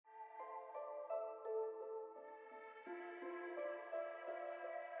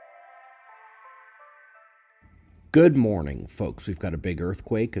Good morning, folks. We've got a big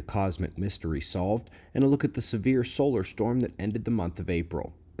earthquake, a cosmic mystery solved, and a look at the severe solar storm that ended the month of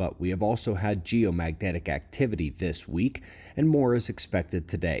April. But we have also had geomagnetic activity this week, and more is expected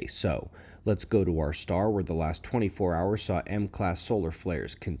today. So let's go to our star, where the last 24 hours saw M-class solar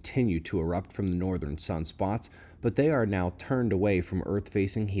flares continue to erupt from the northern sunspots, but they are now turned away from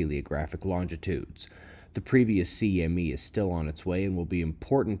Earth-facing heliographic longitudes. The previous CME is still on its way and will be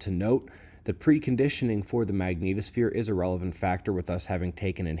important to note that preconditioning for the magnetosphere is a relevant factor, with us having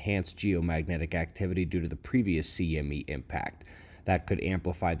taken enhanced geomagnetic activity due to the previous CME impact. That could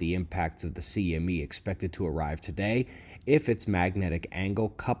amplify the impacts of the CME expected to arrive today if its magnetic angle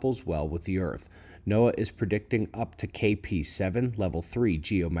couples well with the Earth. NOAA is predicting up to KP7 level 3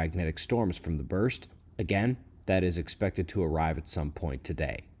 geomagnetic storms from the burst. Again, that is expected to arrive at some point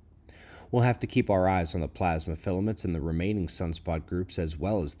today. We'll have to keep our eyes on the plasma filaments and the remaining sunspot groups, as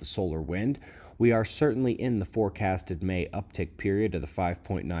well as the solar wind. We are certainly in the forecasted May uptick period of the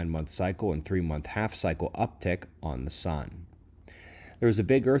 5.9-month cycle and 3-month half-cycle uptick on the sun. There was a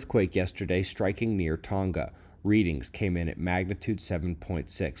big earthquake yesterday striking near Tonga. Readings came in at magnitude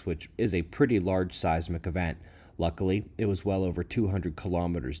 7.6, which is a pretty large seismic event. Luckily, it was well over 200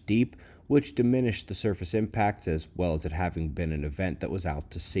 kilometers deep, which diminished the surface impacts, as well as it having been an event that was out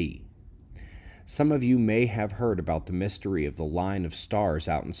to sea. Some of you may have heard about the mystery of the line of stars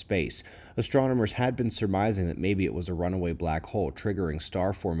out in space. Astronomers had been surmising that maybe it was a runaway black hole triggering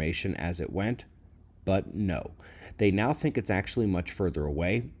star formation as it went, but no. They now think it's actually much further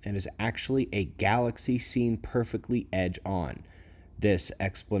away and is actually a galaxy seen perfectly edge on. This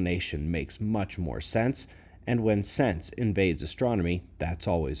explanation makes much more sense, and when sense invades astronomy, that's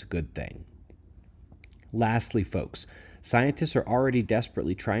always a good thing. Lastly, folks, scientists are already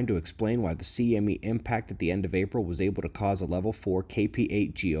desperately trying to explain why the CME impact at the end of April was able to cause a level 4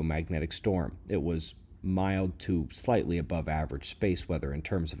 KP8 geomagnetic storm. It was mild to slightly above average space weather in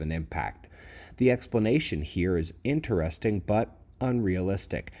terms of an impact. The explanation here is interesting but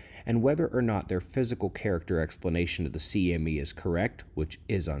unrealistic, and whether or not their physical character explanation of the CME is correct, which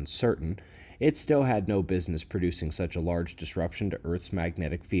is uncertain, it still had no business producing such a large disruption to Earth's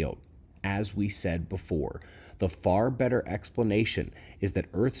magnetic field. As we said before, the far better explanation is that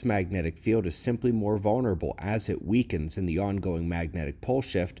Earth's magnetic field is simply more vulnerable as it weakens in the ongoing magnetic pole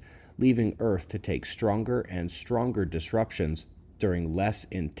shift, leaving Earth to take stronger and stronger disruptions during less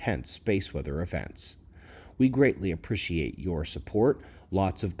intense space weather events. We greatly appreciate your support.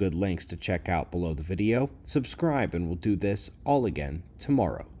 Lots of good links to check out below the video. Subscribe, and we'll do this all again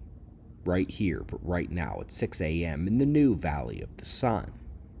tomorrow. Right here, but right now at 6 a.m. in the new Valley of the Sun.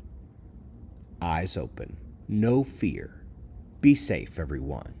 Eyes open, no fear. Be safe,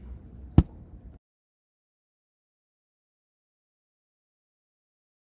 everyone.